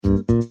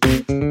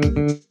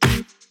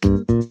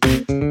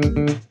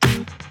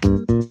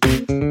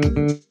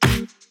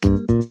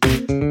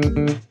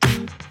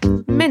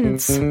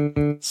Mints.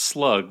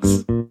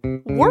 Slugs.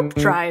 Warp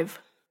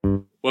drive.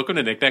 Welcome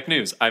to Knick-Knack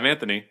News. I'm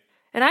Anthony.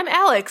 And I'm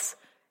Alex.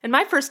 And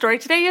my first story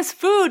today is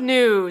food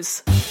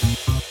news.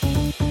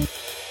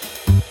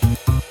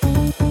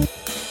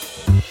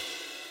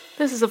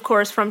 This is, of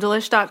course, from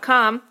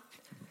Delish.com.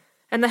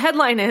 And the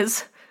headline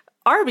is,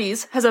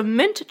 Arby's has a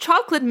mint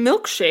chocolate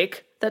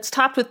milkshake that's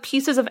topped with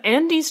pieces of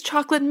Andes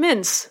chocolate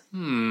mints.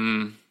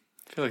 I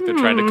feel like they're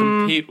trying to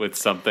compete with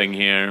something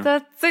here.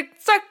 That's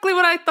exactly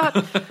what I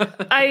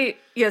thought.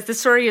 Yes, this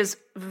story is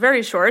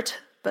very short,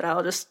 but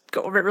I'll just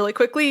go over it really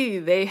quickly.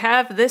 They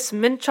have this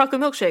mint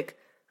chocolate milkshake.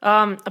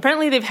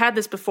 Apparently they've had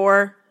this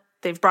before.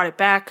 They've brought it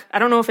back. I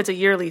don't know if it's a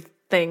yearly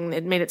thing.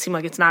 It made it seem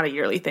like it's not a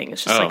yearly thing.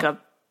 It's just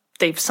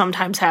they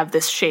sometimes have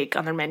this shake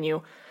on their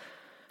menu.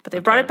 But they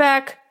brought it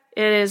back.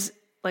 It is,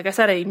 like I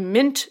said, a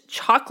mint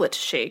chocolate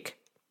shake.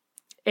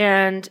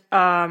 And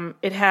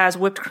it has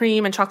whipped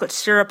cream and chocolate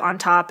syrup on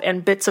top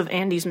and bits of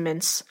Andes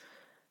mints.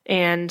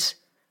 And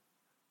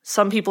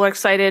some people are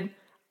excited.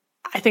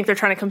 I think they're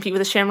trying to compete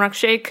with a Shamrock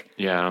Shake.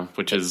 Yeah,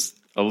 which is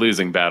a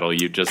losing battle.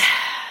 You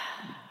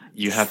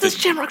have This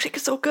Shamrock Shake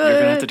is so good. You're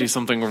going to have to do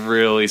something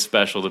really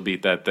special to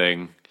beat that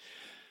thing.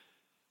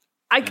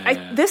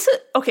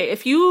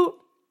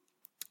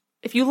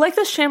 If you like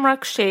the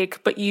Shamrock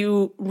Shake, but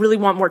you really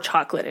want more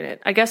chocolate in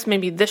it, I guess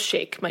maybe this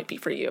shake might be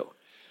for you.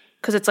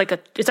 Because it's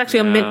actually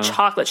a mint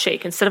chocolate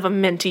shake instead of a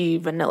minty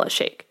vanilla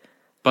shake.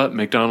 But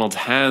McDonald's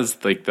has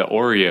the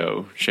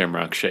Oreo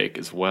Shamrock Shake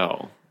as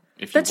well.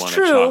 If you want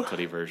true. A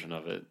chocolatey version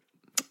of it.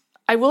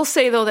 I will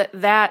say though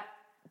that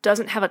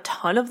doesn't have a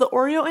ton of the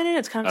Oreo in it.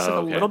 It's kind of just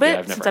a little bit. Yeah,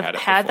 I've never since I've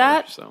had before,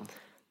 that. So.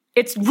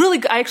 It's really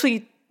good. I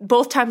actually,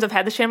 both times I've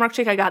had the Shamrock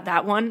Shake, I got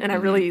that one, and I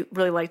really,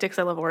 really liked it because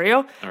I love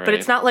Oreo. Right. But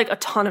it's not like a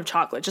ton of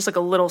chocolate, just like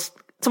a little,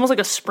 it's almost like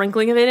a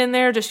sprinkling of it in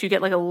there. Just you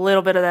get like a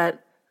little bit of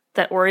that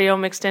Oreo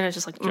mixed in. It's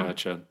just like,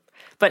 Gotcha.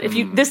 But if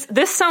you, this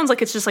sounds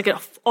like it's just like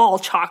all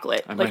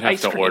chocolate. I might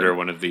have to order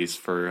one of these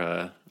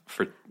for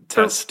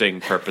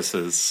testing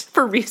purposes.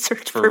 For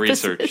research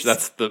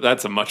purposes.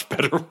 That's a much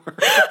better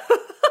word.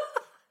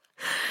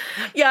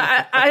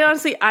 Yeah, I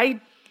honestly, I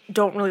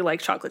don't really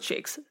like chocolate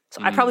shakes,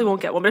 so I probably won't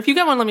get one. But if you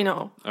get one, let me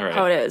know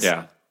how it is.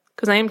 Yeah.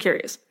 Because I am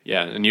curious.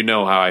 Yeah, and you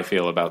know how I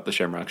feel about the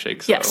Shamrock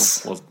Shake. So,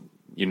 yes. Well,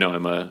 you know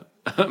I'm an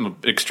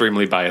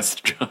extremely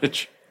biased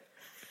judge.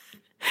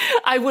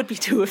 I would be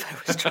too if I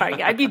was trying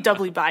it. I'd be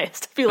doubly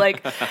biased. I'd be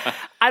like,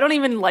 I don't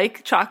even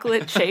like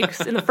chocolate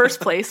shakes in the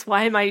first place.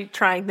 Why am I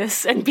trying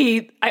this? And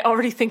B, I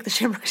already think the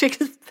Shamrock Shake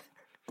is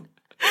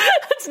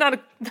that's not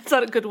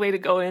a good way to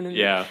go in.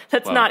 And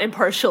that's not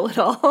impartial at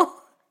all.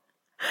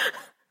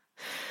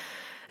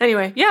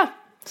 Anyway, yeah.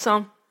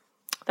 So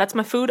that's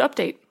my food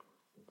update.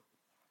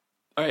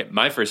 All right,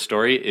 my first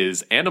story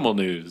is animal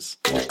news.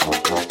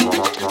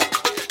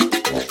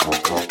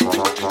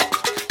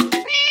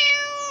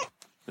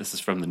 This is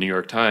from the New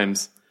York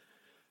Times.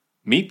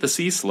 Meet the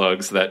sea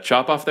slugs that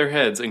chop off their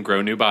heads and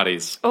grow new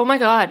bodies. Oh my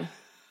God.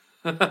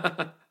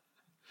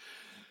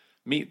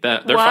 Meet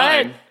that. They're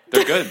fine.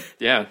 They're good.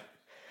 Yeah.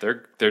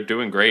 They're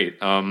doing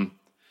great.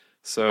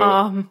 This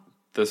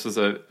was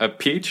a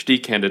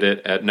PhD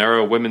candidate at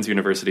Nara Women's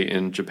University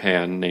in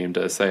Japan named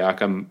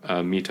Sayaka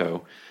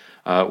Mito.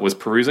 Was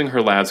perusing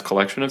her lab's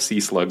collection of sea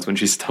slugs when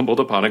she stumbled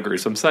upon a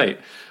gruesome sight.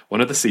 One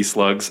of the sea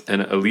slugs,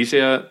 an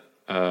Elysia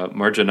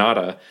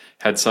marginata,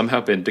 had somehow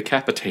been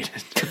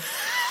decapitated.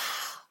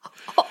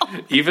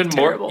 Even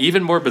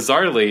more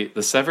bizarrely,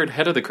 the severed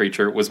head of the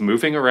creature was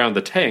moving around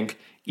the tank,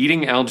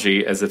 eating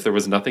algae as if there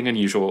was nothing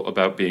unusual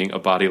about being a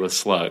bodiless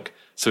slug.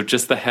 So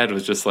just the head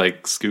was just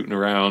scooting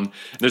around.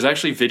 There's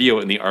actually video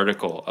in the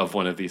article of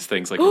one of these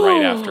things,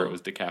 right after it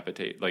was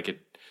decapitated.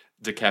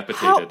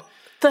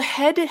 The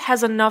head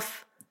has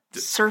enough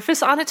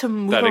surface on it to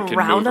move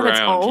around on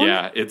its own?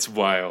 Yeah, it's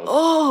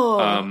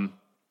wild.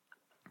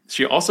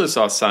 She also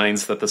saw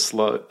signs that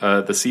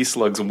the sea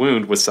slug's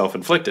wound was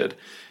self-inflicted.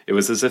 It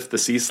was as if the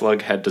sea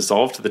slug had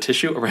dissolved the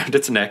tissue around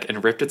its neck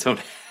and ripped its own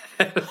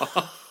head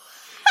off.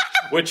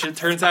 Which it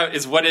turns out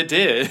is what it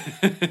did.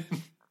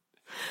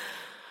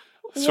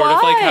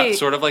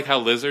 Sort of like how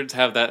lizards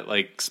have that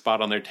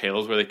spot on their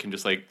tails where they can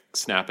just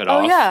snap it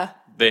off. Yeah.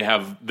 They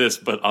have this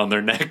but on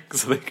their neck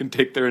so they can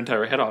take their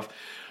entire head off.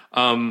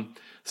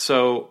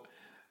 So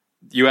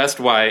you asked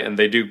why, and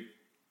they do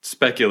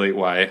speculate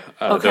why,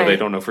 though they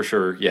don't know for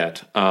sure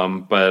yet.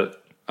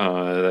 But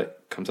that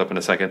comes up in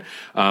a second.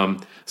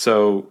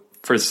 So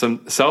for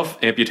some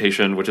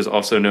self-amputation, which is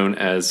also known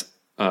as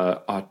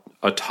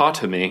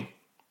autotomy,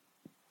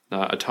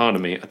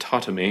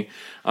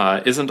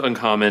 isn't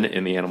uncommon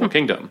in the animal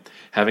kingdom.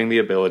 Having the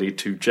ability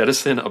to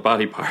jettison a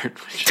body part,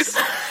 which is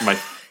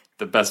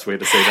the best way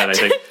to say that, I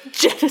think.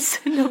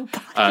 Jettison a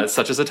body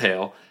such as a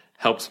tail,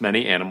 helps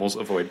many animals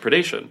avoid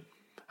predation.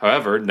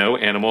 However, no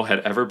animal had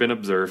ever been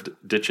observed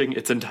ditching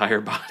its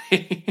entire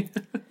body.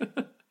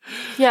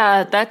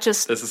 Yeah,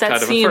 this is that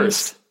kind of a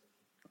first.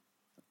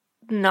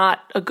 Not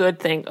a good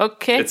thing.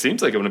 Okay. It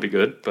seems like it wouldn't be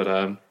good,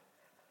 but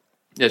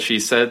Yeah, she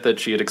said that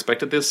she had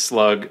expected this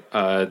slug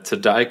to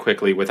die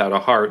quickly without a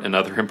heart and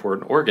other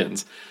important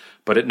organs.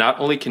 But it not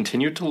only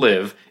continued to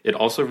live, it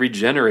also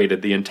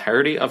regenerated the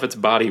entirety of its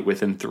body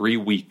within 3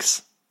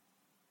 weeks.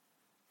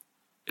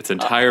 Its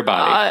entire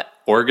body,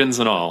 organs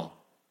and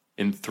all,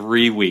 in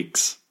 3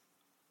 weeks.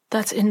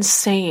 That's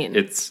insane.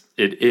 It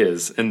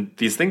is. And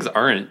these things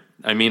aren't,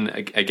 I mean,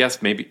 I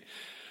guess maybe,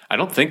 I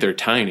don't think they're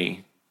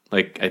tiny.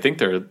 Like, I think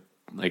they're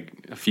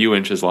like a few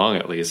inches long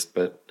at least,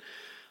 but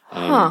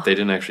they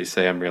didn't actually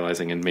say, I'm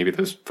realizing, and maybe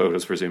those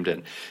photos were zoomed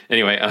in.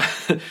 Anyway,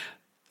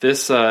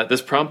 this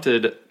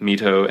prompted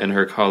Mito and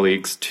her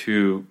colleagues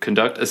to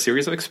conduct a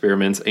series of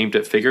experiments aimed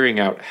at figuring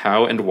out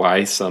how and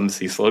why some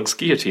sea slugs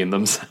guillotine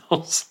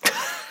themselves.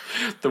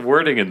 The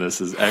wording in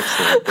this is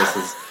excellent.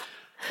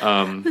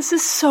 This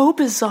is so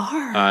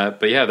bizarre.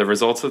 But yeah, the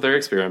results of their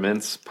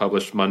experiments,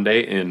 published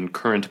Monday in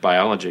Current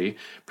Biology,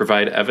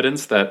 provide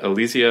evidence that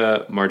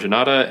Elysia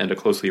marginata and a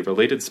closely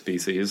related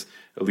species,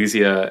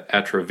 Elysia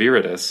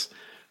atroviridis,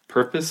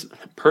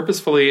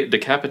 purposefully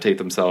decapitate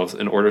themselves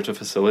in order to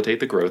facilitate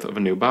the growth of a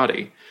new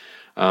body.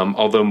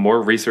 Although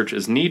more research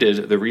is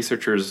needed, the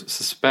researchers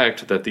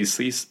suspect that these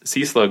sea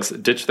slugs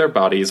ditch their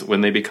bodies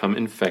when they become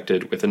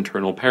infected with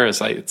internal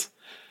parasites.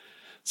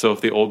 So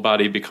if the old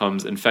body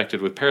becomes infected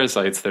with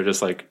parasites, they're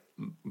just like,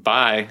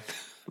 bye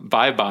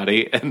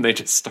body, and they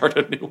just start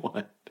a new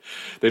one.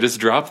 They just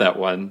drop that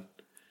one.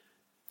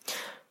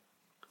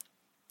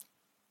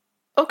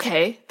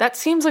 Okay, that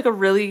seems like a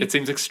really It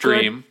seems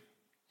extreme,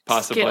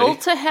 possibly. skill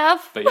to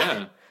have. But yeah,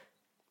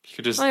 you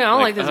could just I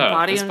don't like this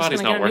body. This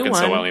body's not working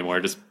so well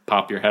anymore. Just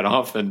pop your head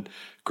off and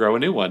grow a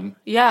new one.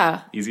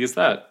 Yeah. Easy as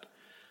that.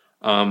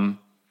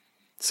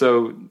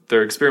 So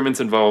their experiments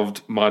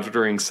involved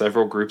monitoring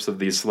several groups of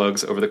these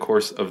slugs over the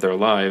course of their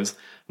lives.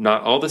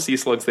 Not all the sea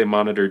slugs they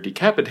monitored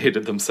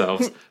decapitated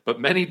themselves, but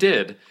many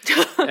did.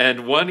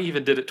 And one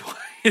even did it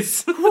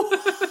twice.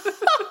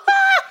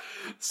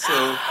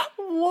 So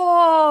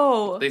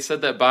whoa. They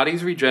said that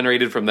bodies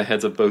regenerated from the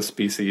heads of both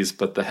species,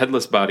 but the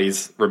headless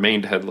bodies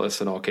remained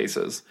headless in all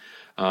cases.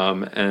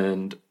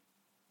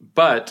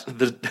 But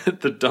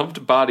the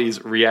dumped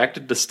bodies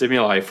reacted to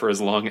stimuli for as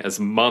long as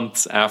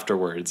months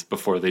afterwards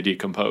before they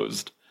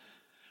decomposed,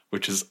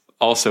 which is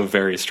also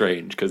very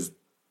strange because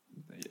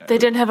they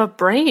didn't have a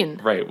brain,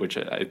 right? Which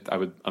I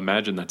would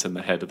imagine that's in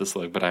the head of the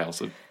slug, but I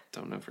also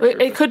don't know for sure.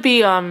 It could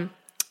be. Oh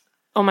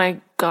my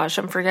gosh,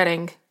 I'm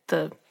forgetting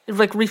the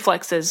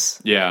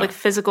reflexes. Yeah, like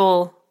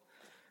physical.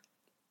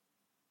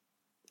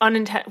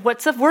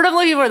 What's the word I'm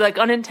looking for? Like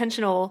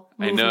unintentional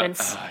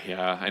movements.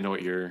 I know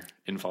what you're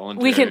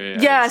involuntary. We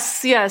can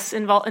yes,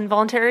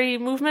 involuntary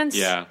movements.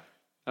 Yeah,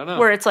 I don't know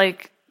where it's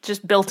like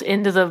just built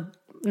into the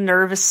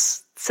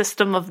nervous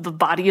system of the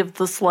body of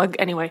the slug.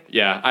 Anyway,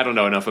 yeah, I don't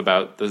know enough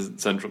about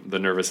the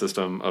nervous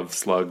system of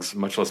slugs,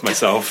 much less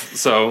myself.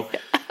 So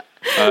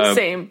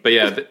same. But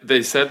yeah,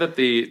 they said that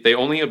they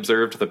only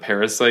observed the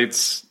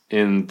parasites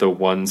in the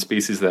one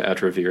species, the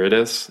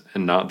Atroviridis,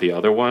 and not the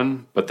other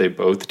one, but they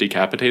both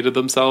decapitated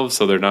themselves,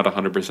 so they're not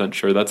 100%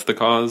 sure that's the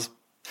cause.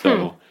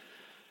 So,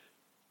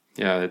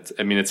 yeah,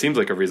 it seems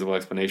like a reasonable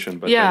explanation,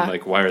 but then,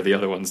 like, why are the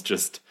other ones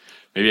just...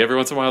 Maybe every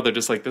once in a while they're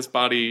just like, this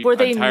body,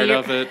 I'm tired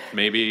of it.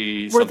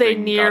 Maybe were they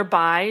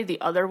nearby the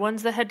other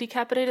ones that had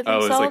decapitated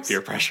themselves? Oh, it's like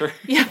peer pressure?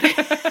 Yeah.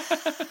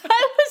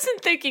 I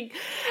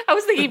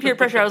was thinking peer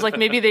pressure. I was like,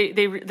 maybe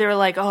they were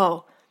like,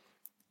 oh,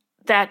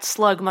 that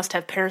slug must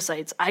have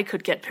parasites. I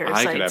could get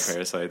parasites. I could have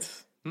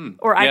parasites.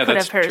 Or I could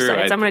have parasites. True.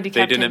 I'm going to decapitate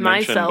myself. They didn't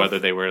mention whether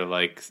they were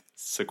like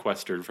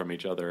sequestered from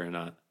each other or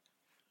not.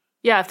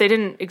 Yeah, if they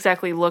didn't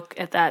exactly look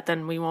at that,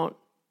 then we won't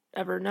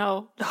ever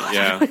know.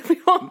 Yeah.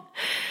 We won't.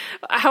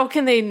 How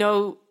can they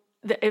know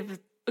if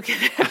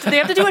they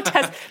have to do a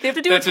test? They have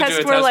to do a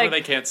test where they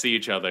can't see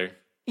each other.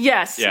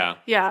 Yes. Yeah.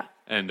 Yeah.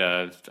 And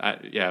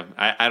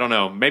I don't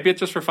know. Maybe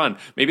it's just for fun.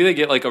 Maybe they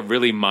get like a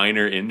really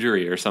minor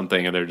injury or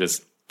something, and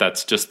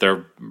that's just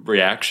their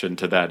reaction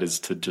to that is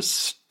to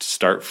just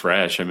start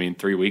fresh. I mean,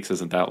 3 weeks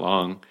isn't that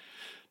long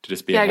to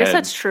just be ahead. I guess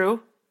that's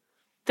true.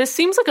 This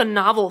seems like a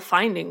novel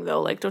finding,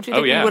 though. Like, don't you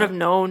think you would have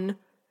known,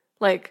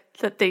 like,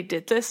 that they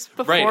did this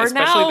before now? Right,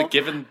 especially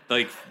given,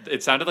 like,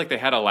 it sounded like they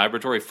had a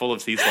laboratory full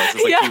of sea slugs.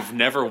 It's like you've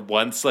never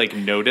once, like,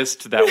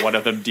 noticed that one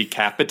of them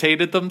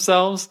decapitated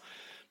themselves.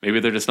 Maybe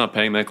they're just not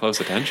paying that close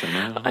attention.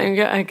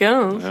 I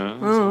guess.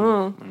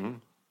 Yeah,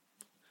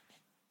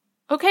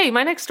 Okay,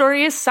 my next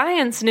story is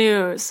science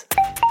news.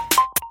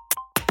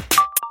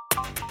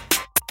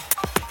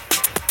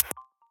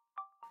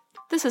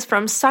 This is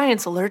from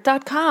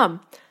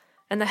ScienceAlert.com.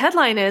 And the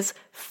headline is,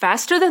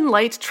 Faster Than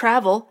Light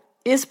Travel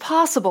is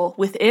Possible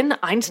Within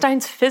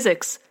Einstein's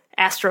Physics,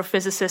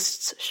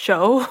 Astrophysicists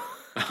Show.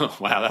 Oh,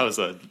 wow, that was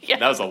a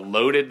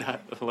loaded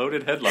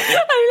headline.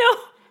 I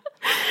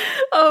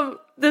know.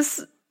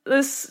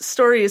 This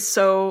story is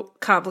so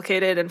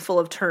complicated and full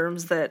of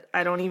terms that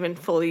I don't even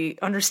fully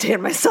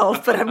understand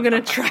myself, but I'm going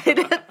to try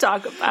to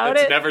talk about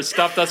it. It's never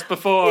stopped us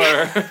before.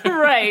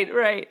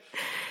 Right.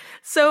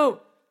 So,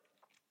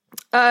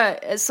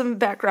 as some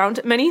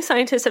background, many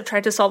scientists have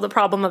tried to solve the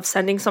problem of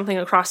sending something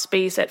across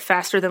space at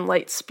faster than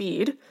light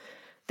speed.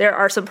 There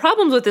are some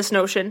problems with this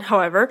notion,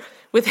 however.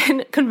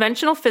 Within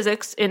conventional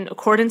physics, in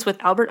accordance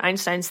with Albert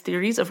Einstein's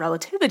theories of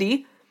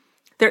relativity,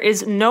 there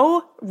is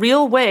no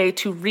real way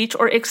to reach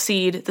or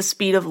exceed the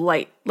speed of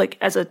light, like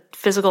as a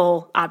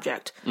physical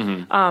object,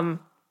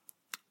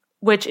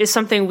 which is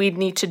something we'd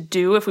need to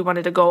do if we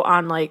wanted to go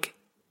on like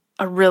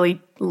a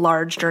really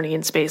large journey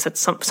in space.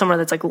 That's somewhere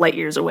that's like light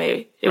years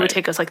away. It would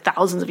take us like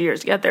thousands of years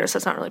to get there, so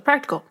it's not really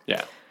practical.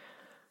 Yeah.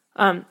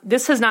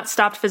 This has not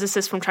stopped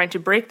physicists from trying to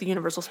break the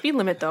universal speed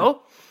limit,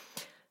 though.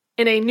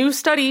 In a new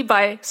study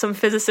by some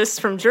physicists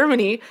from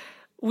Germany,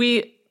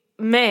 we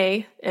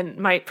may, and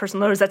my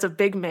personal note is that's a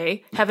big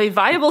may, have a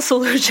viable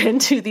solution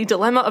to the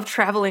dilemma of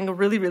traveling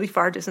really, really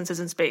far distances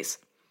in space.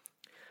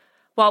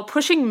 While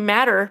pushing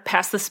matter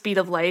past the speed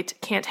of light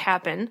can't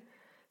happen,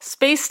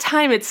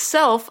 space-time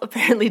itself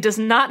apparently does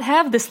not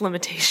have this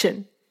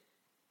limitation.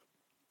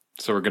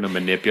 So we're going to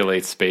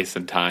manipulate space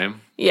and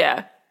time?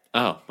 Yeah.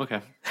 Oh,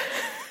 okay.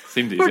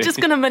 Seemed easy. We're just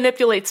going to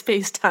manipulate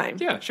space-time.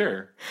 Yeah,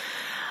 sure.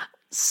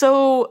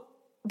 So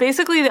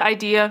basically the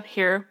idea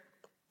here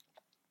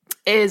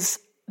is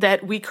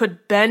that we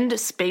could bend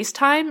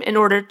space-time in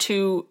order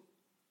to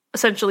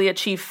essentially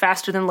achieve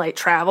faster than light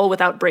travel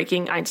without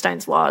breaking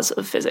Einstein's laws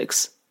of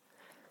physics.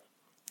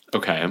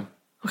 Okay.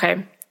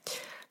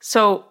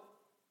 So,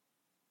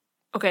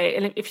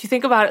 and if you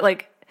think about it,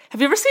 like,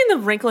 have you ever seen the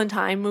Wrinkle in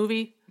Time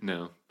movie?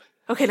 No.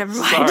 Okay, never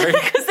mind. Sorry.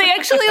 Because they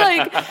actually,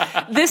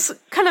 like, this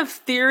kind of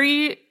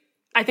theory,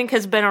 I think,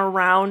 has been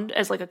around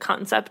as, like, a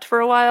concept for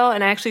a while.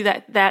 And actually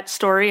that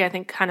story, I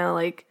think, kind of,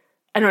 like,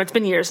 I don't know, it's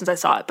been years since I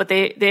saw it, but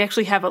they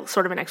actually have a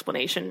sort of an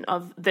explanation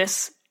of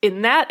this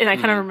in that. And I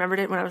kind of remembered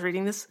it when I was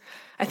reading this.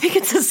 I think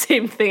it's the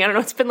same thing. I don't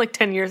know. It's been, like,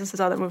 10 years since I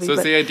saw that movie. So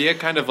is the idea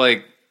kind of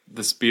like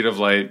the speed of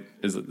light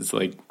is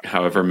like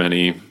however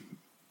many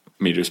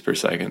meters per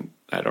second?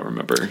 I don't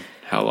remember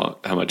how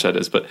much that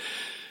is, but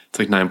it's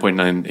like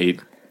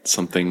 9.98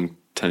 something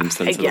times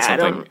 10 to the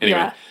something. Anyway.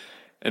 Yeah.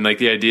 And like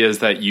the idea is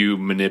that you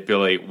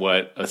manipulate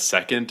what a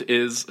second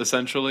is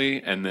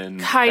essentially, and then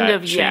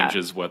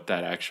changes what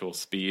that actual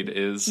speed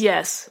is.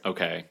 Yes.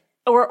 Okay.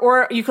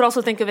 Or you could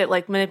also think of it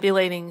like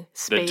manipulating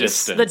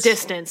space. The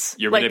distance.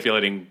 You're like,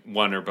 manipulating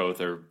one or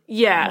both or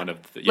one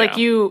of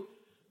the,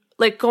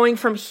 like going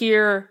from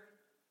here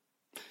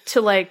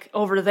to like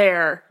over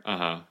there.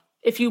 Uh-huh.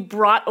 If you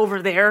brought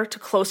over there to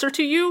closer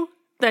to you,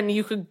 then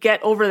you could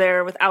get over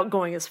there without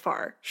going as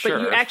far. Sure.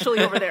 But you actually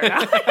over there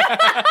now.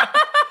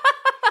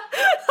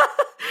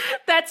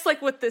 That's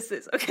like what this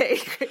is. Okay.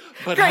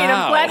 But great.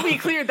 how? I'm glad we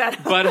cleared that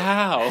up. But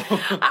how?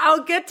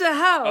 I'll get to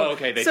how. Oh,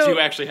 okay. They do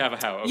actually have a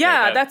how. Okay,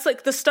 yeah, that's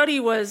like the study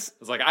was.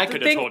 It's like I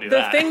could have told you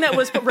that. The thing that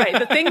was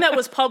the thing that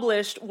was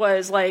published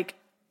was like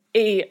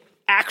a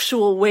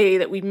actual way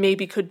that we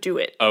maybe could do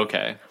it.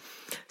 Okay.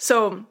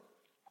 So,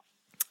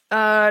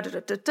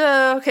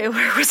 okay,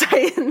 where was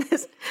I in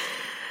this?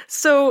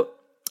 So,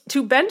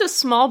 to bend a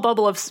small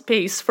bubble of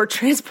space for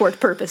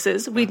transport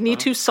purposes, we'd need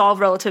to solve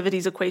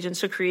relativity's equations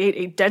to create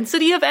a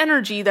density of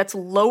energy that's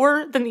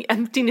lower than the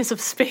emptiness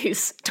of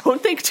space.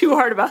 Don't think too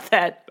hard about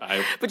that.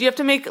 But you have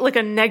to make like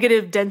a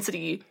negative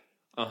density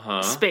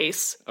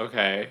space.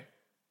 Okay.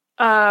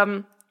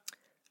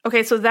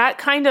 Okay, so that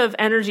kind of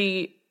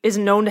energy is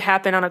known to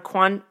happen on a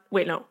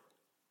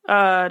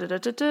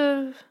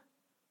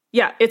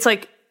Yeah, it's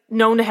like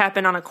known to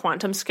happen on a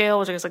quantum scale,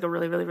 which I guess like a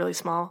really, really, really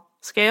small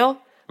scale.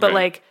 But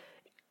like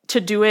to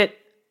do it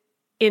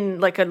in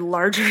like a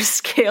larger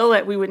scale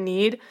that we would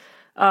need,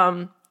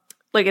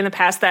 like in the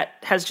past that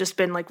has just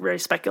been like very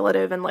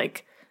speculative and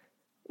like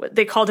what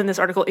they called in this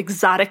article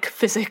exotic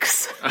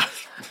physics.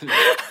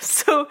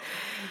 So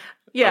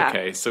yeah.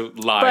 Okay, so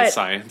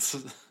science.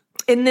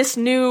 In this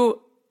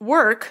new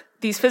work,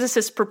 these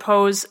physicists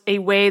propose a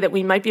way that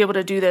we might be able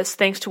to do this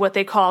thanks to what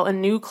they call a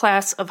new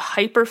class of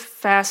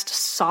hyperfast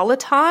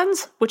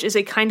solitons, which is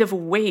a kind of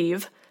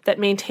wave that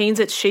maintains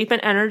its shape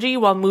and energy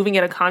while moving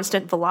at a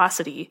constant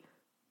velocity,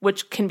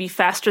 which can be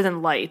faster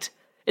than light.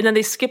 And then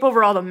they skip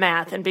over all the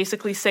math and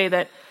basically say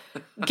that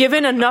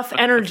given enough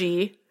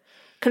energy,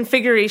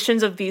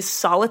 configurations of these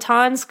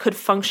solitons could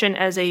function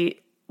as a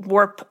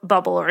warp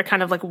bubble or a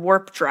kind of like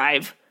warp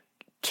drive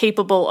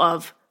capable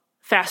of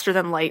faster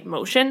than light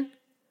motion.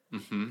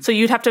 Mm-hmm. So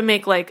you'd have to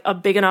make like a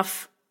big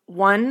enough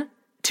one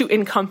to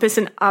encompass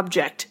an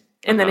object.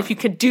 And then if you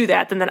could do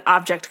that, then that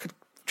object could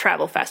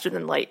travel faster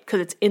than light because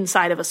it's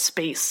inside of a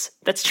space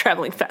that's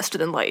traveling faster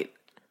than light.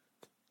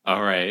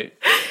 All right.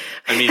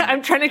 I mean,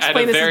 I'm trying to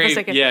explain this in a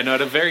second. Yeah, no,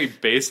 at a very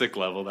basic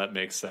level, that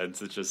makes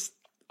sense. It's just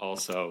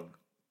also...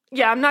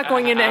 Yeah, I'm not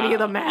going into any of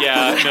the math.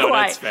 Yeah, no,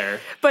 that's fair.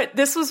 But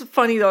this was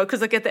funny, though,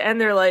 because like at the end,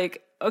 they're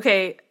like,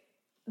 okay,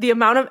 the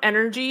amount of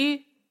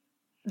energy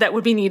that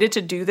would be needed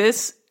to do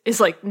this is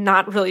like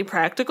not really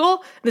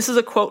practical. This is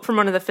a quote from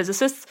one of the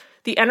physicists.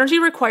 The energy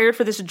required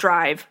for this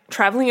drive,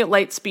 traveling at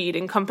light speed,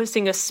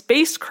 encompassing a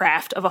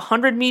spacecraft of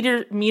 100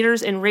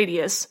 meters in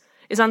radius,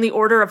 is on the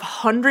order of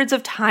hundreds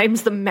of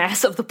times the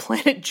mass of the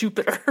planet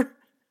Jupiter.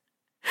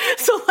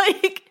 So,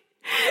 like,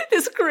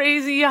 this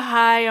crazy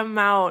high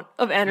amount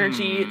of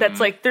energy that's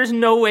like, there's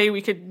no way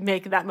we could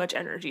make that much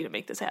energy to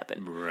make this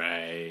happen.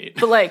 Right.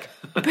 But like,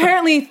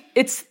 apparently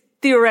it's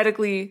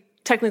theoretically,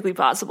 technically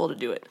possible to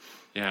do it.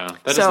 Yeah,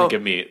 that doesn't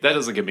give me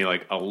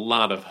like a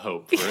lot of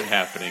hope for it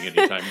happening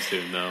anytime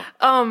soon, though.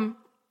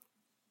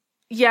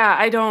 Yeah,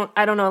 I don't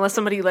know, unless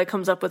somebody like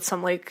comes up with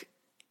some like,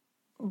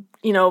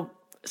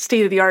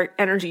 state of the art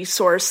energy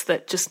source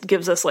that just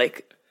gives us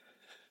like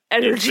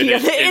energy,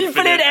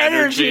 infinite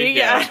energy.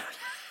 Yeah.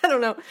 I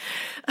don't know.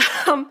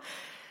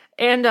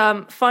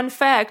 Fun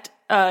fact,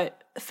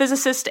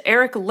 physicist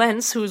Eric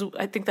Lentz, who's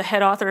I think the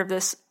head author of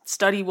this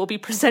study, will be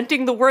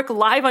presenting the work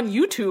live on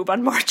YouTube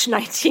on March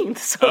 19th.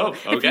 So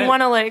if you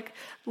want to like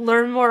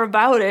learn more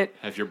about it,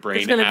 have your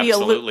brain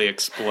absolutely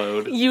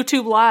explode.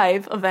 YouTube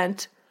live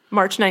event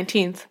March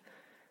 19th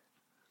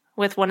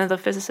with one of the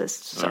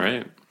physicists. So, all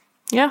right.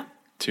 Yeah.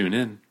 Tune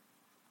in.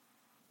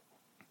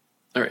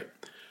 All right.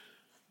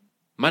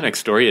 My next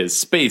story is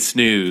space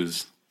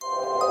news.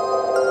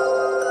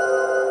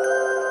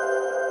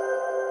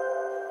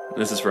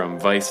 This is from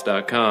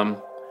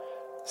Vice.com.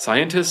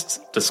 Scientists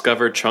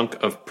discover chunk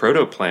of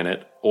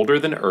protoplanet older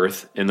than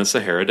Earth in the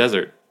Sahara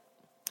Desert.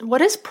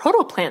 What is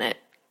protoplanet?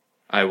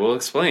 I will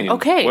explain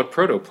what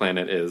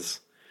protoplanet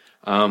is.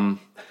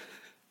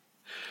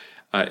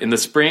 In the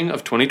spring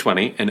of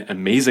 2020, an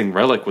amazing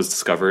relic was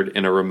discovered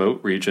in a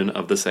remote region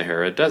of the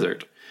Sahara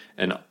Desert,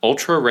 an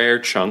ultra-rare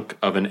chunk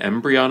of an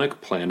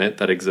embryonic planet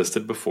that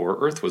existed before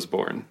Earth was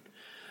born.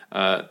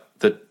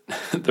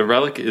 The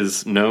relic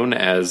is known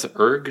as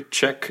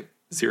Erdchak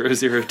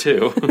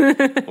 002,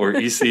 or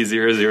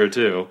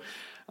EC002.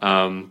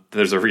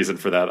 There's a reason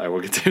for that I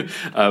will get to.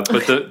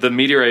 But the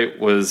meteorite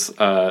was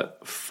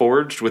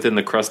forged within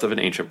the crust of an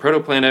ancient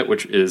protoplanet,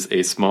 which is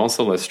a small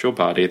celestial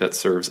body that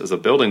serves as a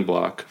building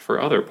block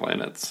for other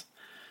planets.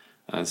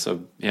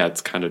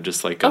 It's kind of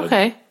just like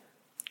a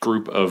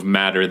group of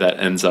matter that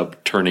ends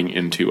up turning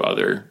into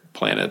other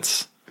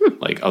planets.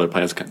 Like other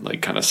planets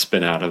kind of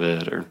spin out of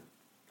it, or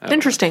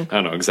interesting.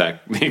 I don't know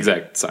the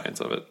exact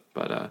science of it,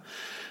 but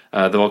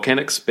the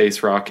volcanic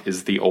space rock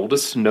is the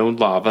oldest known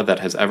lava that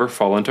has ever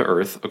fallen to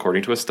Earth,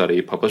 according to a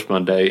study published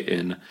Monday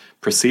in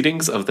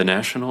Proceedings of the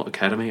National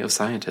Academy of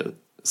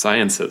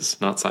Sciences,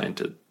 not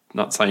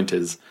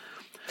scientists.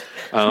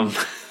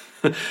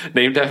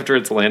 Named after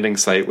its landing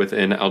site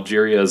within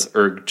Algeria's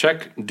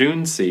Erdchak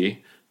Dune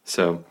Sea.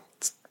 So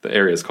the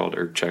area is called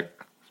Erdchak.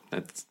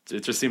 It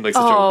just seemed like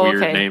such a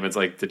weird name. It's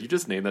like, did you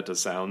just name that to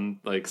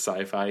sound like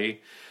sci-fi?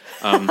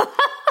 But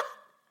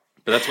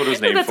that's what it was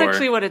named for. That's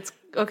actually what it's...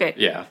 Okay.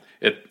 Yeah.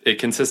 It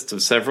consists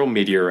of several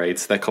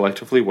meteorites that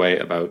collectively weigh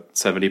about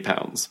 70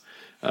 pounds.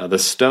 The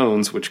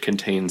stones, which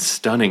contain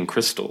stunning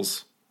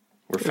crystals,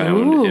 were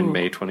found in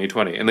May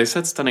 2020. And they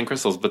said stunning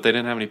crystals, but they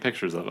didn't have any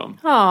pictures of them.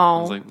 Oh.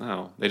 I was like,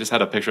 no. They just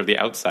had a picture of the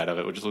outside of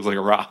it, which just looks like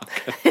a rock.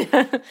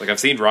 Like, I've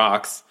seen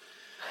rocks.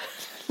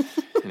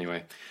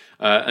 Anyway.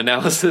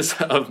 Analysis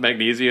of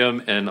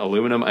magnesium and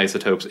aluminum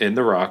isotopes in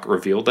the rock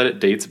revealed that it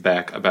dates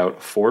back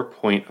about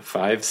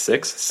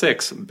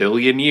 4.566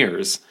 billion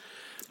years,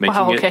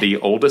 making it the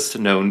oldest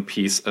known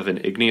piece of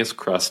an igneous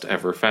crust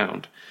ever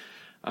found.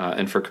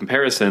 And for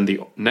comparison,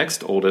 the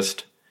next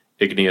oldest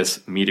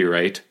igneous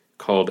meteorite,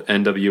 called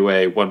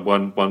NWA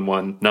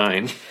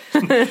 11119,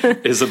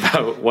 is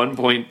about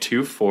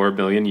 1.24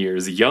 million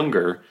years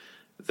younger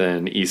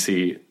than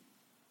EC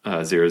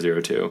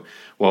 002,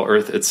 while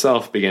Earth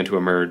itself began to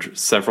emerge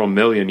several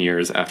million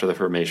years after the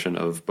formation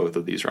of both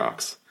of these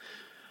rocks.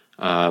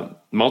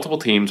 Multiple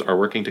teams are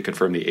working to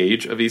confirm the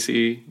age of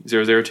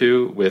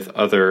EC002 with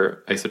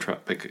other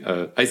isotopic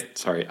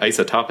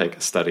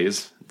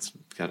studies. It's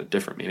got a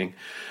different meaning.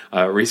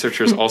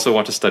 Researchers also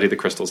want to study the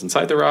crystals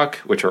inside the rock,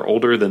 which are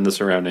older than the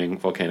surrounding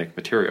volcanic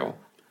material.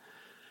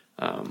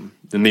 And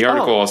the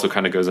article also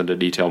kind of goes into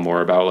detail more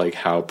about like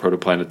how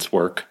protoplanets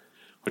work,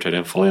 which I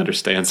didn't fully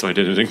understand, so I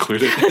didn't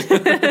include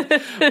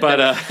it. But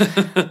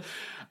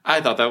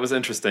I thought that was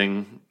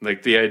interesting.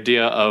 Like the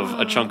idea of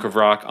a chunk of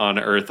rock on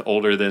Earth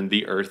older than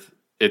the Earth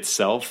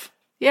itself.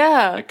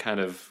 Yeah. It kind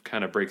of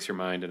breaks your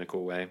mind in a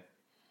cool way.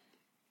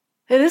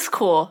 It is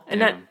cool.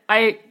 And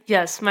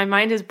yes, my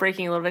mind is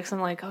breaking a little bit because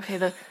I'm like,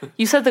 okay,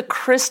 you said the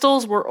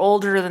crystals were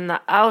older than the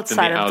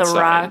outside of the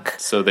rock.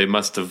 So they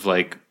must have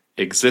like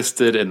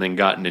existed and then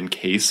gotten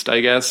encased,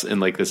 I guess, in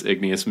like this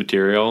igneous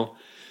material.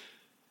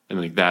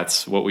 And like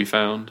that's what we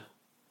found.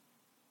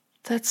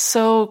 That's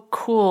so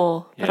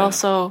cool, but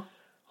also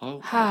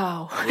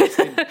how?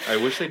 I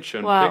wish they'd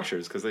shown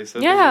pictures because they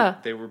said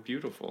they were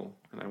beautiful,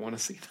 and I want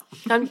to see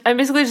them. I'm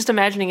basically just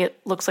imagining it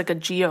looks like a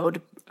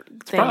geode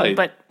thing,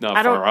 but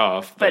not far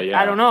off. But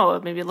I don't know.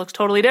 Maybe it looks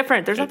totally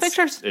different. There's no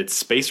pictures. It's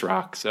space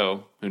rock,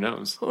 so who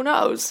knows? Who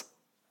knows?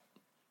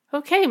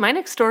 Okay, my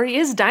next story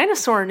is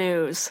dinosaur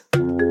news.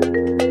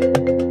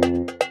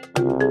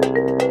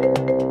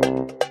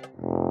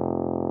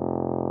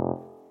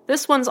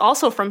 This one's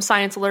also from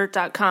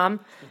ScienceAlert.com,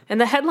 and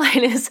the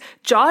headline is,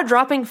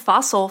 Jaw-dropping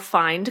fossil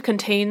find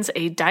contains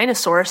a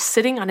dinosaur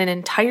sitting on an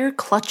entire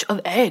clutch of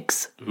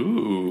eggs.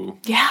 Ooh.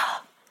 Yeah.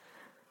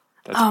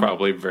 That's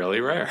probably really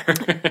rare.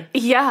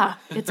 Yeah,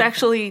 it's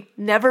actually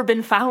never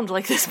been found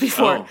like this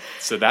before. Oh,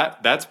 so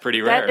that's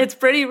pretty rare. It's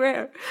pretty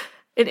rare.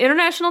 An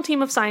international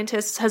team of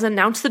scientists has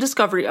announced the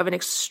discovery of an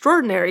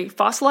extraordinary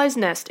fossilized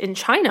nest in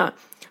China,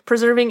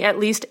 preserving at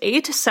least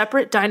 8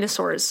 separate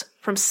dinosaurs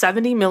from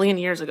 70 million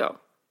years ago.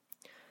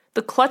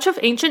 The clutch of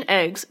ancient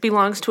eggs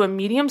belongs to a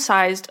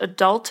medium-sized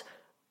adult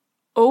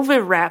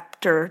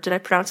oviraptor. Did I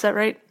pronounce that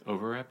right?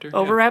 Oviraptor?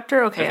 Oviraptor?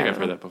 Yeah. Okay. I think I've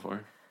heard that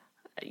before.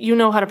 You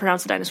know how to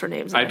pronounce the dinosaur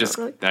names. That's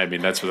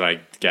what I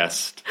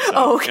guessed. So,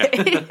 oh,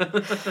 okay.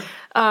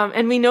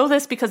 And we know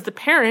this because the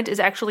parent is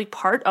actually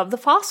part of the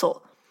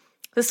fossil.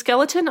 The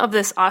skeleton of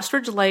this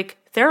ostrich-like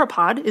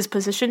theropod is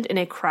positioned in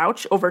a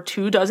crouch over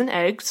 24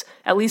 eggs,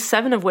 at least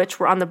 7 of which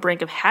were on the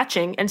brink of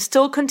hatching and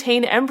still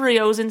contain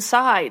embryos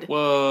inside.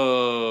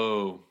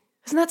 Whoa.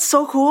 Isn't that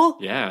so cool?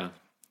 Yeah.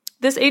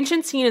 This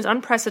ancient scene is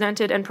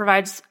unprecedented and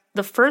provides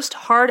the first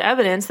hard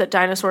evidence that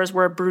dinosaurs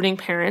were brooding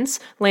parents,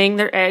 laying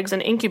their eggs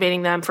and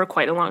incubating them for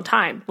quite a long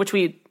time, which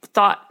we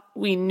thought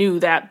we knew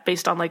that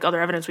based on like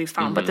other evidence we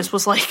found, but this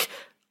was like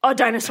a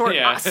dinosaur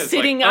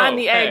sitting on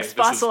the eggs,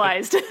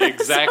 fossilized.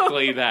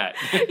 Exactly that.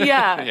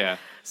 Yeah. Yeah.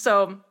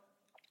 So,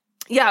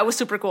 yeah, it was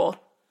super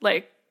cool.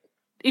 Like,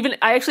 even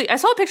I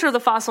saw a picture of the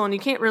fossil, and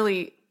you can't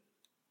really,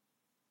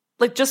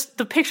 like, just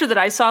the picture that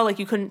I saw, like,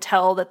 you couldn't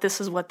tell that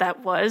this is what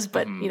that was,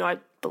 but, you know, I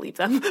believe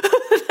them.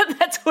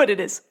 That's what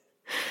it is.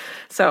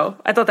 So,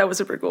 I thought that was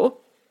super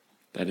cool.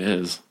 That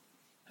is.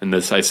 And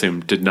this, I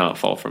assume, did not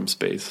fall from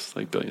space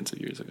like billions of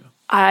years ago.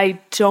 I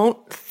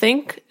don't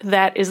think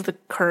that is the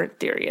current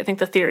theory. I think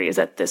the theory is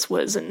that this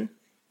was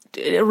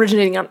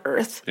originating on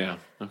Earth. Yeah.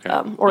 Okay.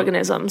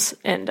 Organisms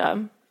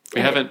and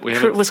we haven't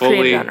was fully,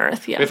 created on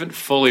Earth. Yeah. We haven't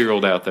fully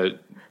ruled out that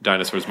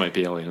dinosaurs might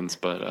be aliens,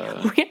 but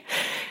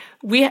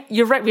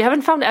you're right. We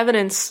haven't found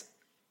evidence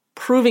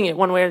proving it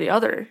one way or the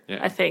other. Yeah.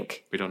 I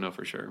think we don't know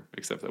for sure,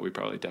 except that we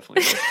probably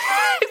definitely know.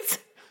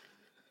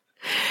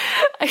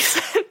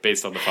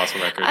 Based on the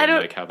fossil record and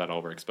like how that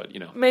all works, but you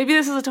know, maybe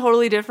this is a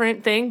totally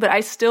different thing, but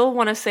I still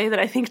want to say that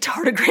I think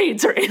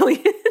tardigrades are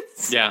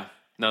aliens. Yeah,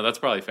 no, that's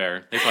probably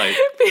fair. They probably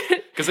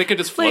because they could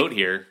just float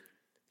here.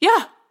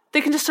 Yeah,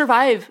 they can just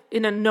survive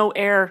in a no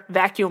air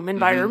vacuum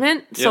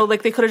environment. Mm-hmm. So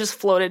like they could have just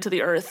floated to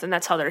the Earth, and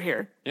that's how they're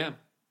here. Yeah.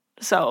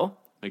 So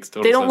makes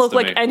total they don't sense look to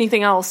like me.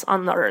 anything else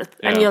on the Earth,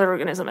 any other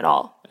organism at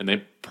all. And they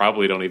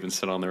probably don't even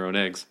sit on their own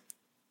eggs.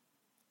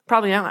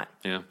 Probably not.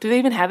 Yeah. Do they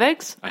even have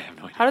eggs? I have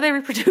no idea. How do they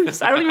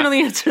reproduce? I don't even know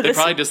the answer to this. They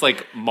probably just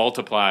like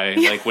multiply,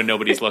 like when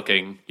nobody's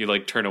looking, you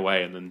like turn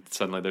away and then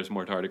suddenly there's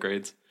more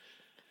tardigrades.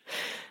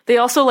 They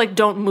also like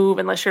don't move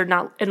unless you're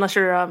not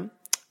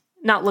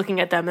looking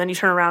at them, and then you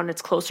turn around and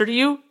it's closer to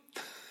you.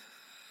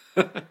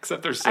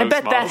 Except they're so I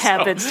bet small, that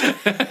happens.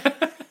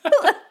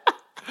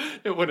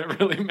 It wouldn't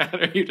really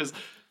matter. You just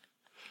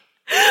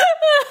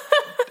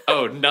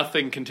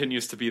nothing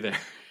continues to be there.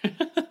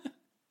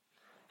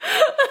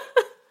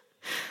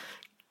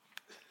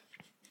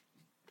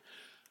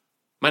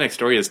 My next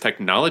story is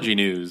technology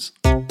news.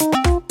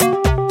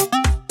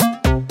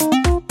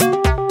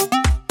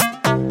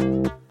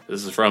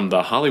 This is from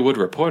The Hollywood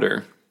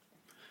Reporter.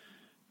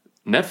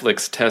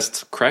 Netflix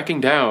tests cracking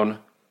down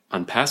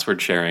on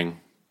password sharing.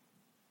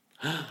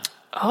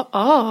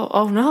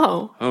 Oh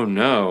no. Oh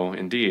no,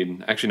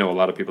 indeed. I actually know a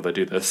lot of people that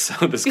do this.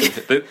 So this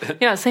could,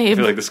 yeah, same. I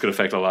feel like this could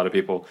affect a lot of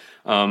people.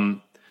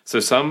 So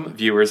some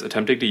viewers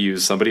attempting to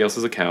use somebody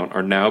else's account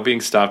are now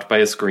being stopped by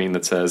a screen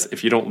that says,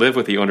 if you don't live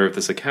with the owner of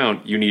this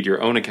account, you need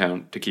your own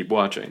account to keep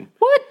watching.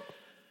 What?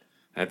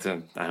 I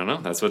don't know.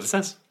 That's what it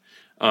says.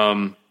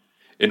 In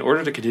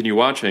order to continue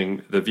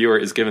watching, the viewer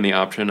is given the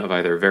option of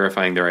either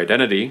verifying their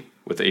identity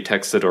with a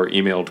texted or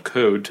emailed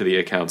code to the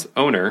account's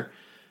owner,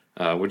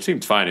 which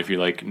seems fine if you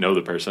like know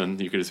the person.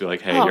 You could just be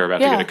like, hey, you're about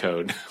to get a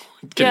code.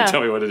 Can you tell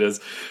me what it is?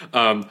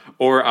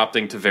 Or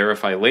opting to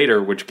verify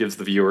later, which gives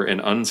the viewer an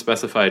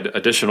unspecified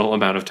additional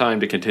amount of time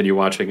to continue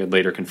watching and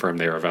later confirm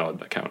they are a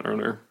valid account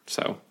owner.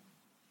 So,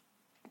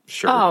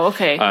 sure. Oh,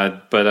 okay.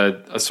 But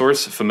a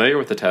source familiar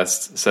with the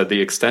tests said the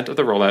extent of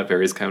the rollout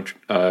varies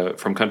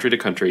from country to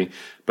country,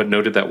 but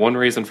noted that one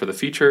reason for the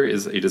feature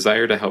is a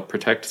desire to help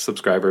protect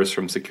subscribers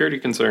from security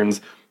concerns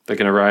that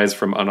can arise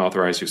from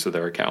unauthorized use of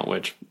their account,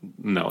 which,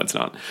 no, it's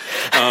not.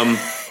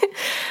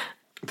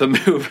 The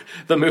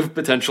move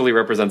potentially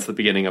represents the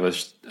beginning of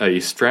a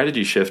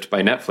strategy shift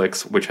by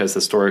Netflix, which has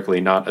historically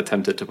not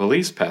attempted to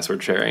police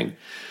password sharing.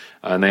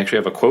 And they actually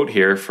have a quote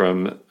here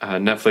from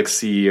Netflix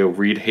CEO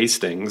Reed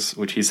Hastings,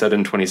 which he said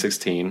in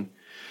 2016.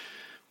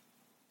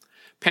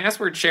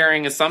 Password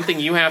sharing is something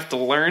you have to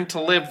learn to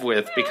live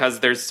with because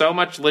there's so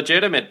much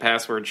legitimate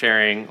password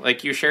sharing,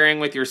 like you sharing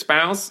with your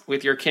spouse,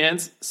 with your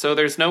kids, so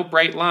there's no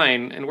bright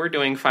line, and we're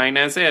doing fine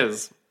as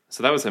is.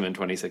 So that was him in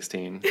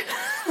 2016.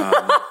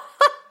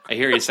 I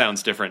hear he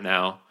sounds different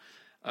now.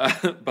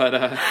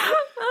 But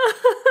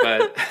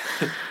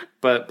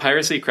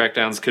piracy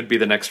crackdowns could be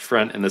the next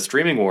front in the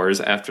streaming wars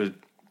after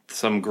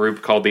some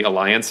group called the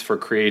Alliance for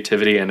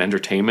Creativity and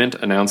Entertainment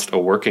announced a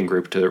working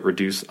group to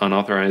reduce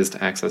unauthorized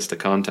access to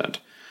content.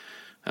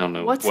 I don't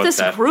know. What's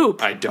this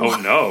group? I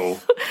don't know.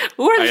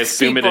 Who are these I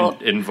assume people?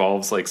 it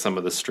involves like some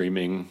of the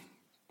streaming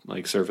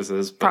like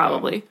services. But,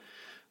 Probably.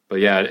 But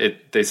yeah,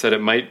 they said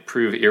it might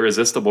prove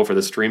irresistible for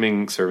the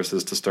streaming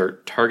services to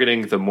start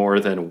targeting the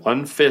more than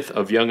 1/5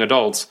 of young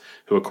adults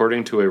who,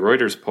 according to a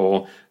Reuters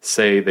poll,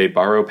 say they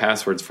borrow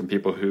passwords from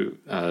people who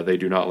they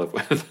do not live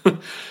with.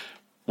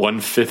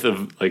 1/5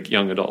 of like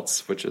young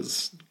adults, which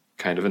is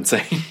kind of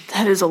insane.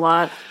 That is a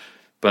lot.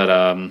 But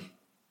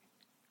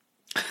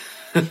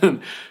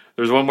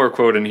there's one more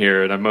quote in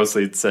here, and I'm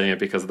mostly saying it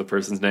because of the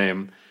person's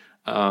name.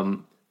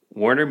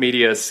 Warner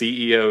Media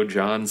CEO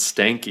John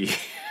Stankey.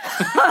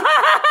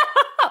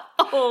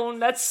 Oh,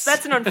 that's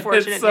an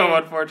unfortunate It's so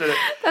name. unfortunate.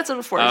 That's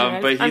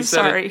unfortunate. But I'm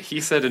sorry.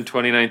 He said in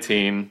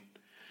 2019,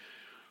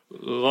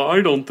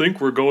 I don't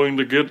think we're going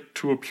to get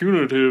to a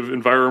punitive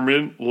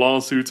environment,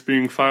 lawsuits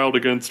being filed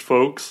against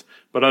folks,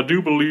 but I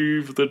do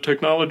believe the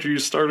technology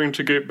is starting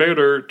to get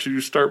better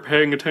to start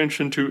paying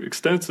attention to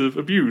extensive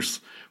abuse.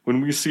 When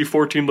we see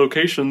 14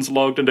 locations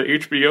logged into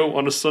HBO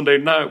on a Sunday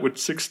night with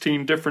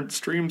 16 different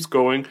streams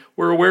going,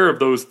 we're aware of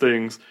those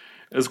things.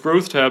 As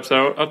growth taps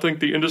out, I think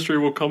the industry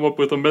will come up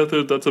with a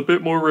method that's a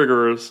bit more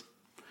rigorous.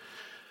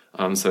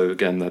 So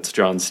again, that's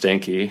John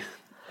Stankey.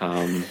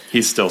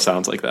 He still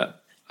sounds like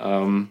that.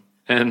 But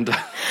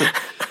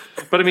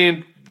I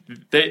mean,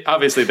 they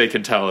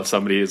can tell if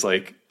somebody is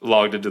like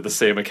logged into the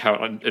same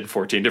account in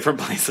 14 different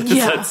places.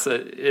 Yeah.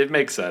 It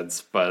makes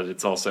sense, but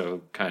it's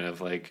also kind of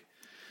like,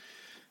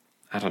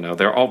 I don't know.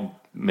 They're all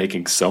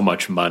making so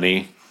much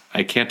money.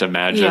 I can't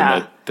imagine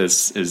that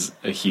this is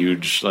a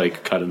huge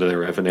like cut into their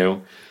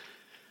revenue.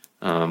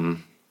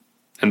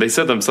 And they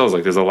said themselves,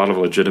 like, there's a lot of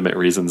legitimate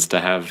reasons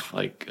to have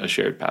like a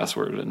shared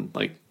password and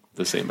like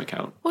the same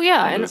account. Well,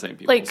 yeah, and the same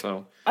people, like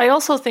so. I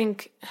also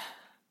think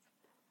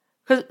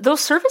because those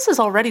services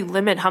already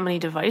limit how many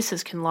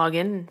devices can log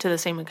in to the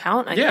same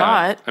account. I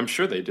thought. I'm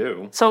sure they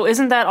do. So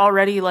isn't that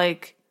already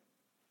like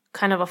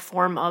kind of a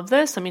form of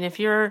this? I mean, if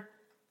you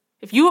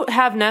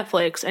have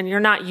Netflix and you're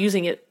not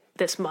using it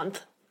this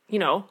month, you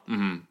know,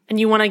 and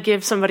you want to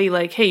give somebody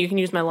like, hey, you can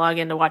use my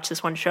login to watch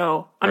this one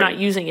show. I'm not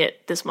using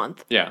it this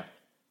month. Yeah.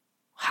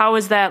 How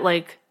is that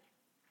like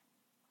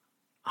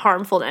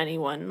harmful to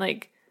anyone?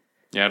 Like,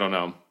 Yeah, I don't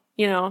know.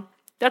 you know,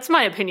 that's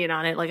my opinion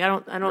on it. Like, I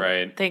don't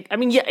Right. think, I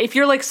mean, yeah, if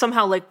you're like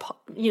somehow like,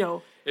 you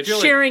know, If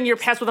you're, sharing your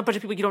password with a bunch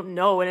of people you don't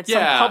know and it's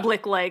Yeah. some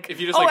public like, If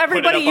you just, like, put it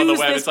everybody up on the use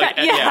web, this. it's like,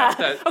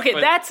 that- Okay,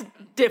 but that's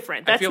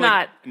different. I That's feel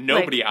not like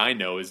nobody like, I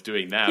know is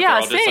doing that. Yeah, They're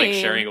all just like same.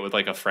 sharing it with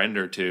like a friend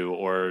or two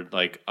or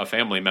like a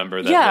family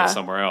member that Yeah. lives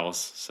somewhere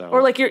else. So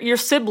or like your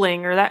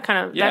sibling or that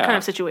kind Yeah.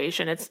 of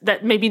situation. It's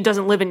that maybe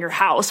doesn't live in your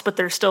house, but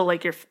they're still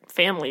like your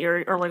family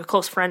or like a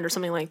close friend or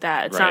something like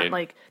that. It's Right. not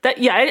like that.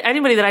 Yeah,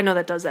 anybody that I know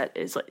that does that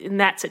is like in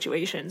that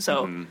situation.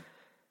 So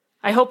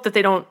I hope that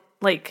they don't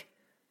like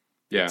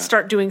yeah.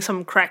 start doing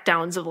some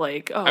crackdowns of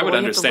like, oh, I would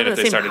well, you have to understand live if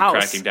in they the same started house.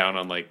 cracking down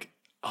on like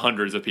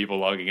hundreds of people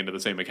logging into the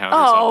same account or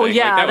Oh something.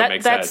 yeah, like, that would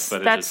make that's sense.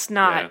 But that's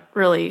not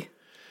really.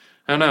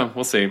 I don't know.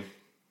 We'll see.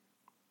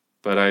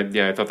 But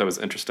I thought that was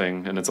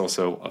interesting, and it's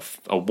also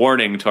a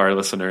warning to our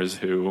listeners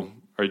who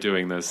are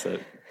doing this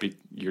that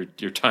your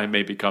time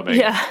may be coming.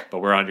 Yeah. But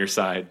we're on your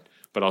side.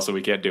 But also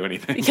we can't do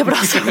anything. Yeah, but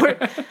also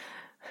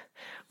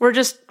we're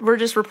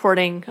just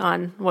reporting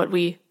on what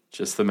we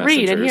Just the messengers.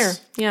 read and hear.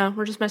 Yeah,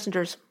 we're just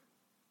messengers.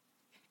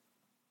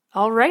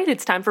 All right,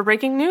 it's time for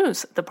breaking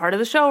news, the part of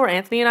the show where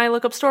Anthony and I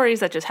look up stories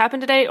that just happened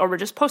today or were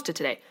just posted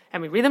today,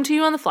 and we read them to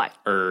you on the fly.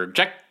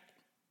 Check.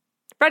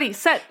 Ready,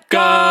 set,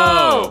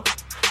 Go!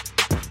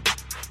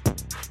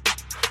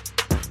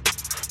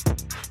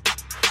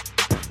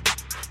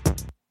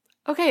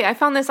 Okay, I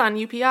found this on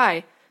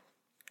UPI.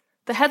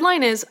 The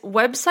headline is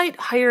Website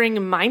Hiring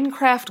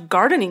Minecraft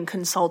Gardening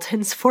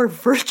Consultants for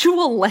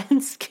Virtual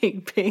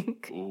Landscaping.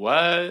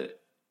 What?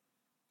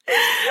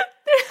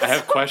 I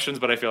have questions,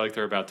 but I feel like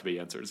they're about to be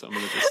answered, so I'm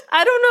going to just...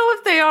 I don't know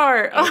if they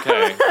are.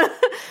 Okay.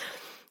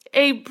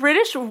 A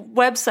British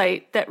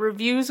website that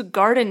reviews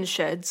garden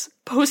sheds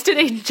posted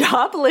a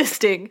job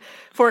listing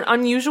for an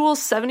unusual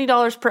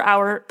 $70 per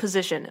hour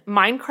position,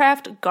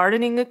 Minecraft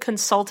Gardening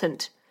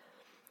Consultant.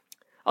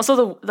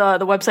 Also,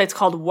 the website's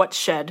called What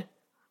Shed,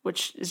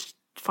 which is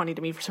funny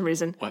to me for some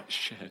reason. What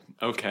shed?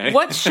 Okay.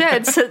 What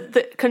Shed said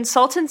the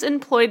consultants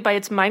employed by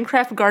its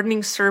Minecraft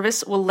gardening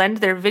service will lend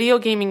their video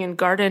gaming and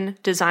garden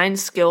design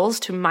skills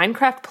to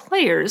Minecraft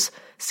players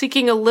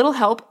seeking a little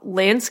help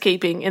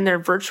landscaping in their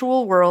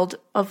virtual world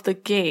of the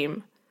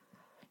game.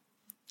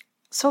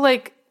 So,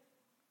 like,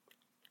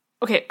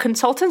 okay,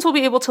 consultants will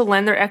be able to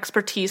lend their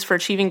expertise for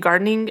achieving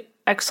gardening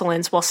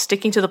excellence while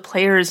sticking to the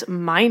player's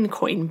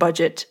Minecoin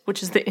budget,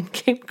 which is the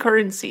in-game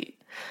currency.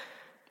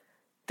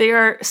 They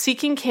are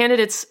seeking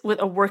candidates with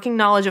a working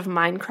knowledge of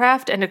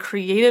Minecraft and a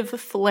creative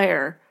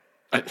flair.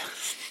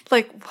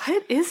 Like,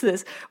 what is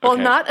this? While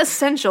Okay. not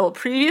essential,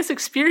 previous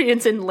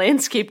experience in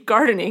landscape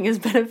gardening is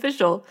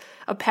beneficial.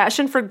 A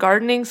passion for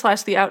gardening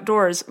 / the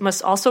outdoors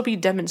must also be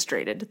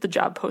demonstrated, the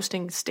job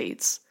posting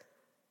states.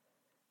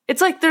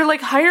 It's like they're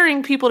like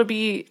hiring people to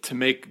be... To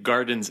make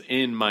gardens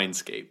in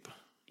Mindscape.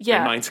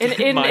 Yeah,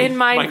 in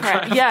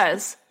Minecraft.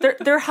 Yes,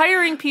 they're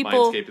hiring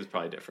people. Mindscape is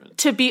probably different.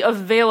 To be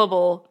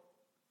available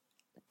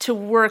to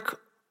work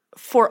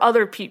for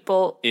other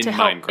people to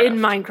help in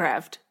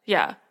Minecraft.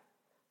 Yeah,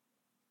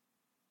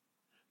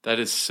 that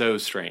is so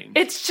strange.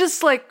 It's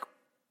just like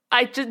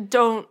I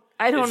don't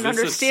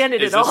understand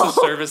it at all. Is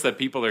this a service that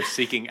people are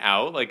seeking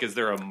out? Like, is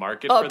there a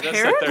market for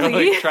this that they're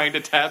like trying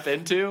to tap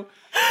into?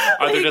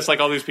 Are there just like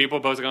all these people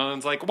posting on?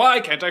 It's like, why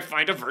can't I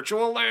find a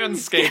virtual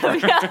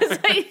landscaper? Yeah,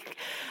 it's like,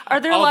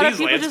 are there a lot of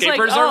people just like,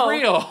 are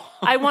real?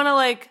 I want to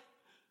like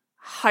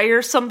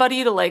hire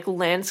somebody to like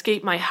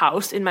landscape my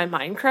house in my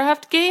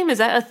Minecraft game? Is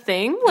that a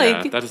thing?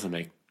 Like, that doesn't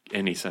make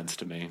any sense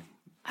to me.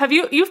 Have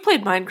you've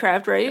played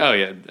Minecraft, right? Oh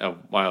yeah, a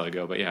while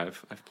ago, but yeah,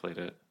 I've played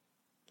it.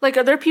 Like,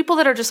 are there people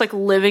that are just like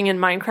living in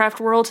Minecraft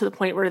world to the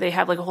point where they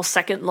have like a whole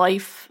second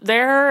life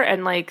there,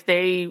 and like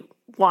they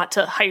want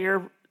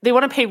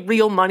to pay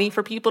real money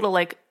for people to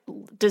like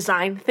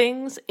design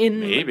things in?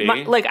 Maybe.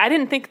 Like, I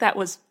didn't think that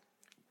was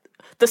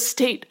the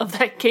state of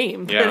that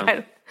game.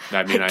 Yeah,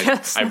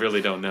 I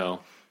really don't know.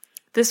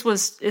 This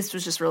was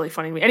just really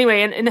funny to me.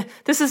 Anyway, and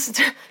this is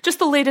just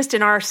the latest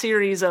in our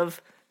series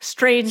of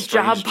strange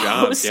job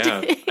postings.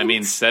 Yeah, I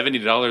mean,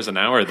 $70 an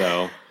hour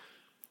though.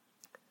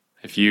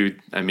 If you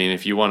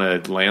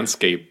want to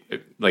landscape,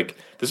 like,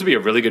 this would be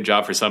a really good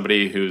job for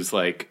somebody who's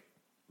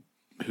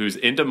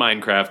into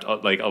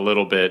Minecraft like a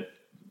little bit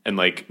and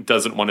like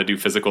doesn't want to do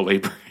physical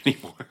labor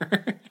anymore.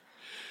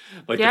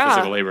 The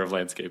physical labor of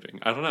landscaping.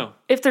 I don't know.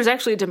 If there's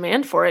actually a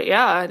demand for it,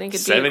 yeah, I think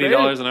it'd be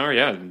 $70 an hour,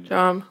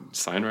 yeah.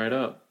 Sign right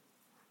up.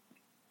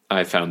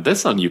 I found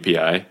this on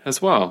UPI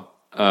as well.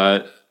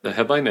 The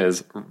headline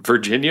is,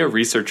 Virginia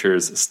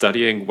researchers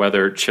studying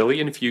whether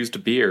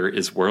chili-infused beer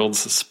is world's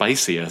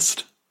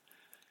spiciest.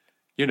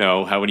 You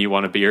know how when you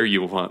want a beer,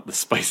 you want the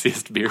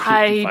spiciest beer you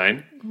can find?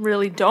 I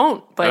really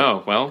don't, but...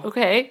 Oh, well.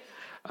 Okay.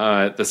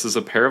 This is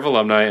a pair of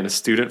alumni and a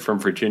student from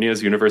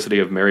Virginia's University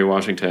of Mary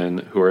Washington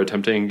who are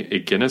attempting a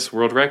Guinness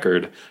World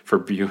Record for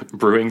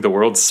brewing the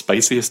world's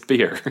spiciest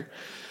beer.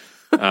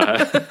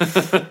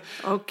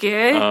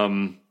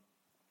 Okay.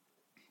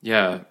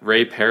 Yeah,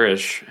 Ray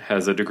Parrish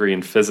has a degree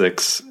in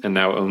physics and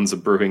now owns a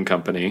brewing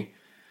company.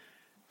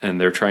 And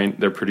they're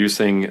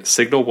producing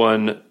Signal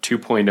 1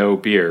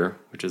 2.0 beer,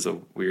 which is a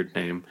weird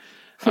name.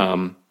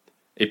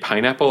 A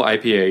pineapple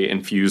IPA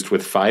infused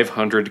with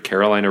 500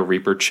 Carolina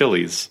Reaper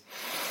chilies,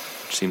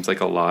 which seems like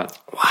a lot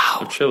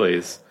of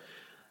chilies.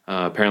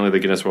 Apparently the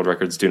Guinness World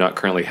Records do not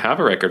currently have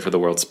a record for the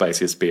world's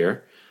spiciest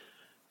beer,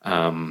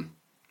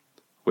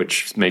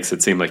 which makes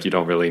it seem like you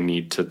don't really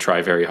need to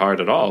try very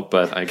hard at all.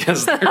 But I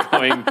guess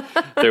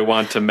they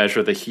want to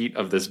measure the heat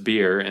of this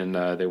beer, and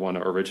they want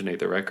to originate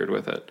the record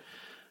with it.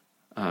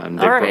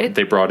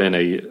 They brought in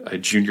a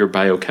junior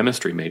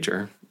biochemistry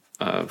major,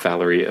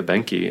 Valerie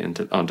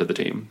Ebenke, onto the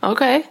team.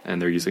 Okay.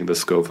 And they're using the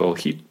Scoville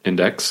heat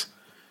index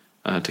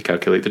to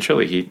calculate the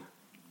chili heat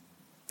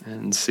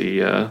and see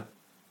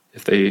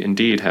if they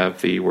indeed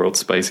have the world's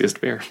spiciest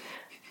beer.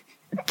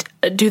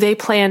 Do they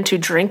plan to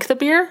drink the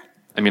beer?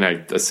 I mean,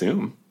 I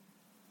assume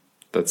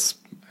I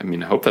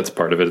hope that's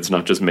part of it. It's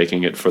not just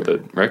making it for the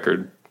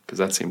record, because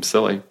that seems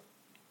silly.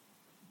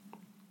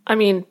 I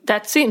mean,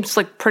 that seems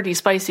like pretty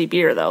spicy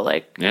beer, though.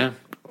 Like, yeah,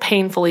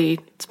 painfully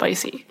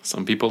spicy.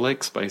 Some people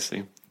like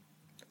spicy.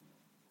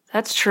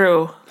 That's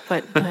true,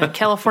 but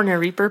California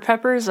Reaper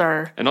peppers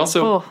are... And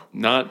also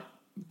not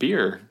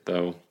beer,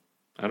 though.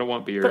 I don't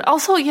want beer. But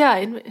also,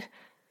 yeah,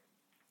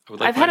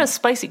 I've had a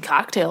spicy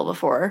cocktail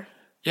before.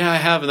 Yeah, I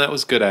have, and that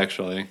was good,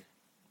 actually.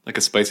 Like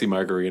a spicy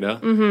margarita.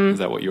 Mm-hmm. Is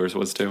that what yours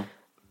was, too?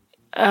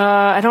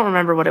 I don't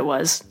remember what it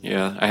was.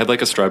 Yeah, I had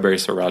like a strawberry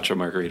sriracha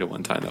margarita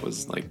one time that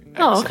was like excellent.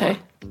 Oh, okay.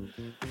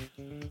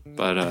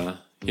 But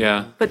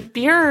yeah. But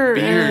beer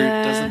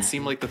doesn't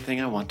seem like the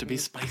thing I want to be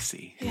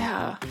spicy.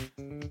 Yeah.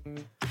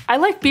 I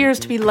like beers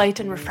to be light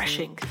and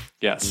refreshing.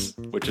 Yes,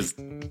 which is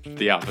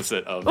the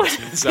opposite of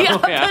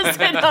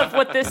of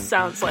what this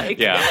sounds like.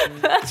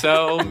 Yeah.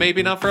 So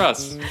maybe not for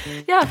us.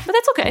 Yeah, but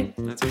that's okay.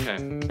 That's okay.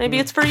 Maybe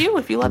it's for you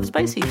if you love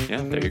spicy.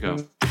 Yeah, there you go.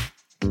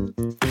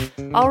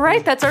 All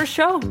right, that's our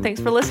show. Thanks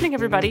for listening,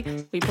 everybody.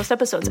 We post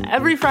episodes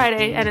every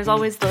Friday, and as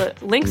always, the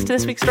links to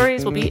this week's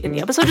stories will be in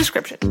the episode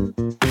description.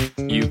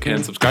 You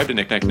can subscribe to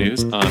Knick-Knack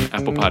News on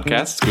Apple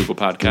Podcasts, Google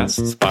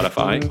Podcasts,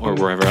 Spotify, or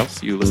wherever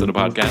else you listen to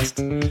podcasts.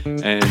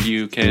 And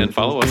you can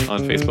follow us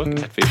on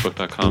Facebook at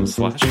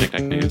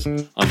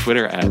facebook.com/KnickKnackNews, on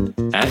Twitter at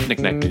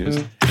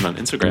KnickKnackNews, and on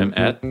Instagram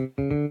at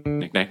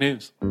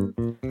KnickKnackNews.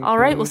 All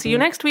right, we'll see you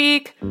next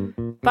week.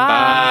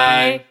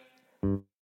 Bye.